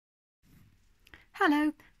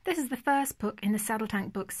Hello, this is the first book in the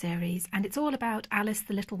Saddletank Books series, and it's all about Alice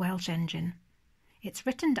the Little Welsh Engine. It's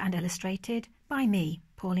written and illustrated by me,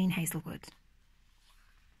 Pauline Hazelwood.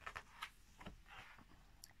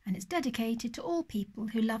 And it's dedicated to all people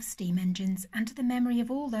who love steam engines and to the memory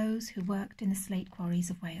of all those who worked in the slate quarries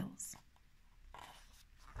of Wales.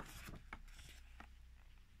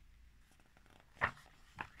 It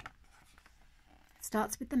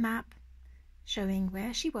starts with the map showing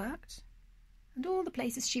where she worked and all the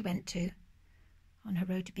places she went to on her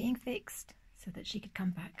road to being fixed so that she could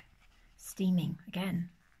come back steaming again.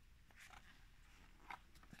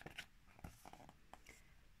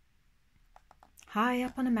 High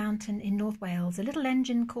up on a mountain in North Wales, a little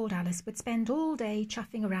engine called Alice would spend all day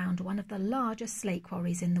chuffing around one of the largest slate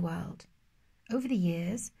quarries in the world. Over the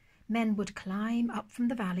years, men would climb up from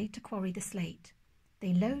the valley to quarry the slate.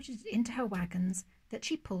 They loaded it into her wagons that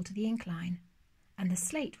she pulled to the incline, and the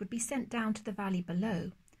slate would be sent down to the valley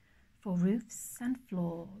below for roofs and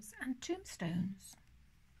floors and tombstones.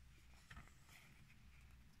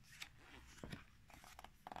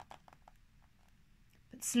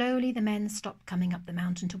 But slowly the men stopped coming up the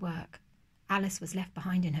mountain to work. Alice was left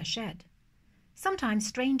behind in her shed. Sometimes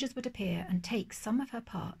strangers would appear and take some of her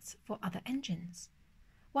parts for other engines.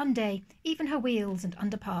 One day, even her wheels and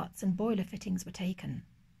underparts and boiler fittings were taken.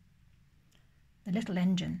 The little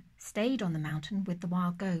engine stayed on the mountain with the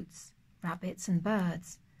wild goats, rabbits and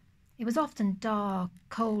birds. It was often dark,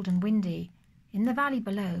 cold and windy. In the valley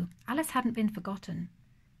below, Alice hadn't been forgotten.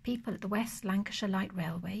 People at the West Lancashire Light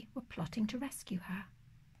Railway were plotting to rescue her.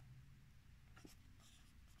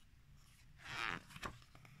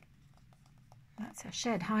 That's her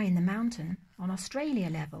shed high in the mountain on Australia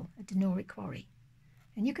level at Denoric Quarry.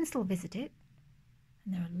 And you can still visit it.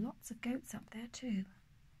 And there are lots of goats up there too.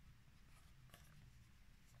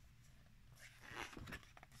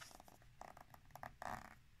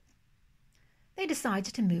 They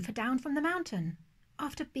decided to move her down from the mountain.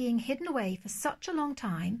 After being hidden away for such a long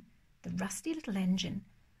time, the rusty little engine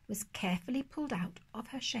was carefully pulled out of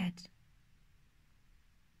her shed.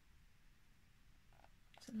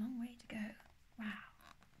 It's a long way to go. Wow.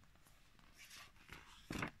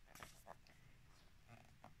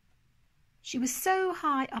 She was so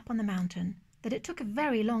high up on the mountain that it took a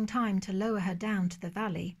very long time to lower her down to the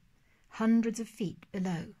valley, hundreds of feet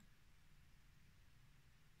below.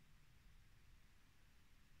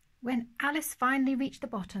 When Alice finally reached the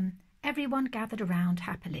bottom, everyone gathered around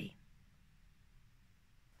happily.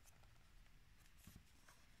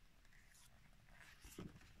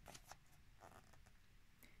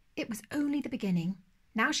 It was only the beginning.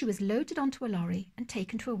 Now she was loaded onto a lorry and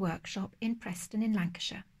taken to a workshop in Preston in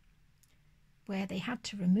Lancashire, where they had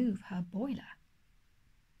to remove her boiler.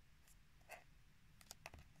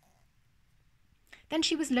 Then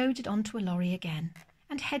she was loaded onto a lorry again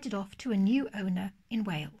and headed off to a new owner in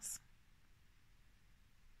Wales.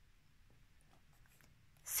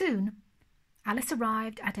 Soon, Alice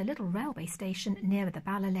arrived at a little railway station near the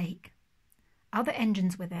Bala Lake. Other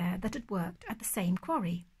engines were there that had worked at the same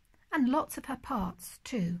quarry, and lots of her parts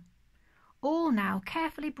too, all now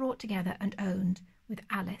carefully brought together and owned with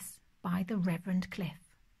Alice by the Reverend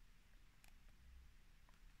Cliff.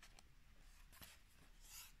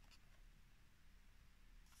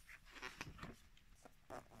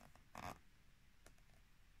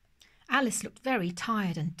 Alice looked very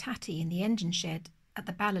tired and tatty in the engine shed at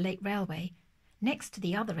the Bala Lake Railway, next to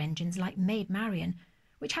the other engines like Maid Marian,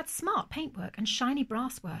 which had smart paintwork and shiny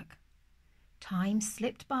brasswork. Time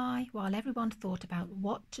slipped by while everyone thought about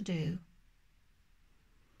what to do.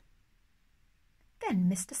 Then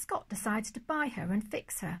Mr. Scott decided to buy her and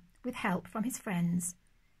fix her with help from his friends,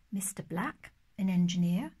 Mr. Black, an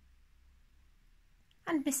engineer,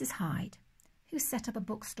 and Mrs. Hyde, who set up a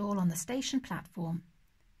bookstall on the station platform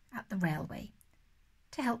at the railway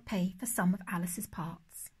to help pay for some of Alice's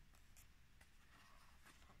parts.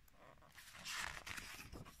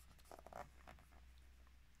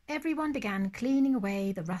 Everyone began cleaning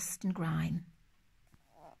away the rust and grime.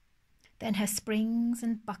 Then her springs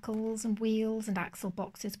and buckles and wheels and axle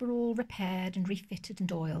boxes were all repaired and refitted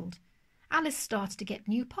and oiled. Alice started to get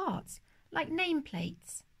new parts like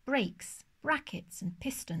nameplates, brakes, brackets and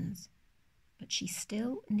pistons, but she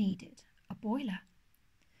still needed a boiler.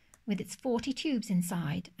 With its 40 tubes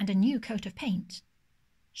inside and a new coat of paint,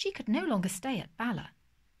 she could no longer stay at Bala.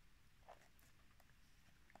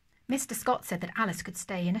 Mr. Scott said that Alice could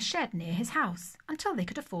stay in a shed near his house until they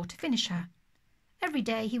could afford to finish her. Every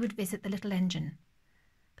day he would visit the little engine,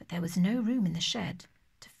 but there was no room in the shed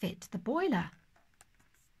to fit the boiler.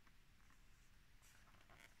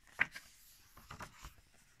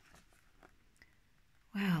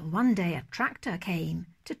 Well, one day a tractor came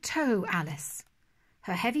to tow Alice.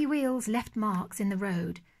 Her heavy wheels left marks in the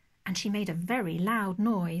road, and she made a very loud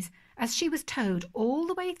noise as she was towed all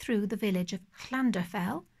the way through the village of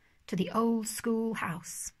Llanderfell to the old school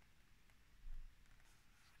house.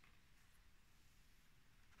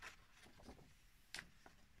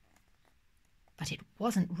 But it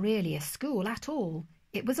wasn't really a school at all.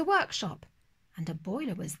 It was a workshop, and a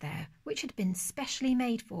boiler was there which had been specially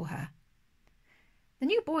made for her. The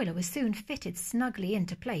new boiler was soon fitted snugly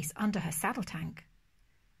into place under her saddle tank.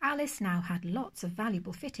 Alice now had lots of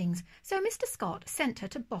valuable fittings, so Mr. Scott sent her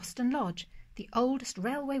to Boston Lodge, the oldest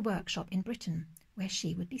railway workshop in Britain, where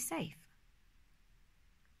she would be safe.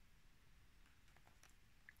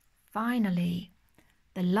 Finally,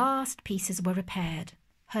 the last pieces were repaired.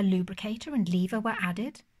 Her lubricator and lever were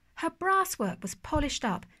added, her brasswork was polished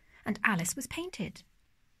up, and Alice was painted.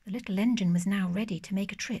 The little engine was now ready to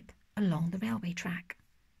make a trip along the railway track.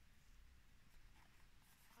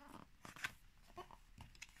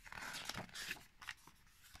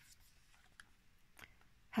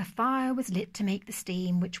 Her fire was lit to make the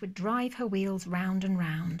steam which would drive her wheels round and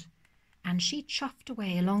round, and she chuffed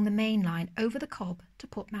away along the main line over the Cobb to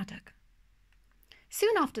Portmaddock.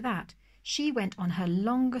 Soon after that, she went on her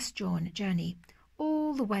longest journey,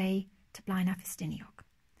 all the way to Blaenau-Ffestiniog.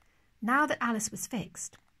 Now that Alice was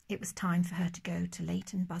fixed, it was time for her to go to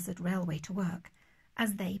Leighton Buzzard Railway to work,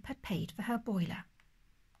 as they had paid for her boiler.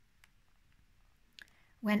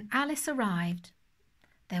 When Alice arrived,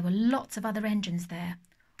 there were lots of other engines there,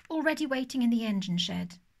 already waiting in the engine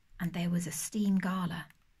shed, and there was a steam gala.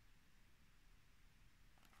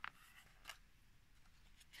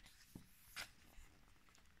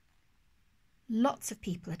 Lots of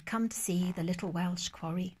people had come to see the little Welsh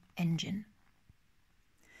quarry engine.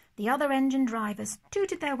 The other engine drivers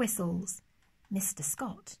tooted their whistles. Mr.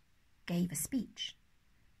 Scott gave a speech.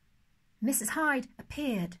 Mrs. Hyde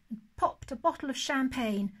appeared and popped a bottle of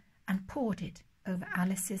champagne and poured it over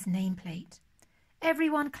Alice's nameplate.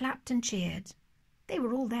 Everyone clapped and cheered. They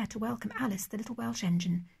were all there to welcome Alice, the little Welsh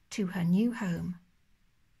engine, to her new home.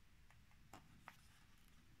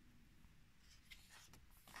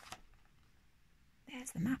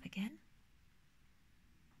 There's the map again.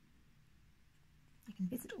 You can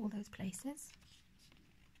visit all those places.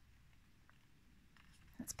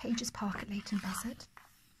 That's Pages Park at Leighton Buzzard.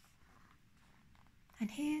 And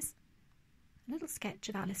here's a little sketch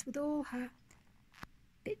of Alice with all her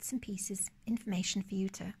bits and pieces, information for you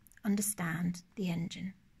to understand the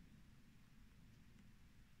engine.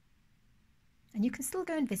 And you can still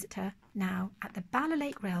go and visit her now at the Bala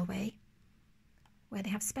Lake Railway, where they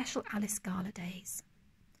have special Alice Gala days.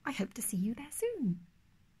 I hope to see you there soon.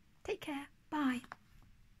 Take care. Bye.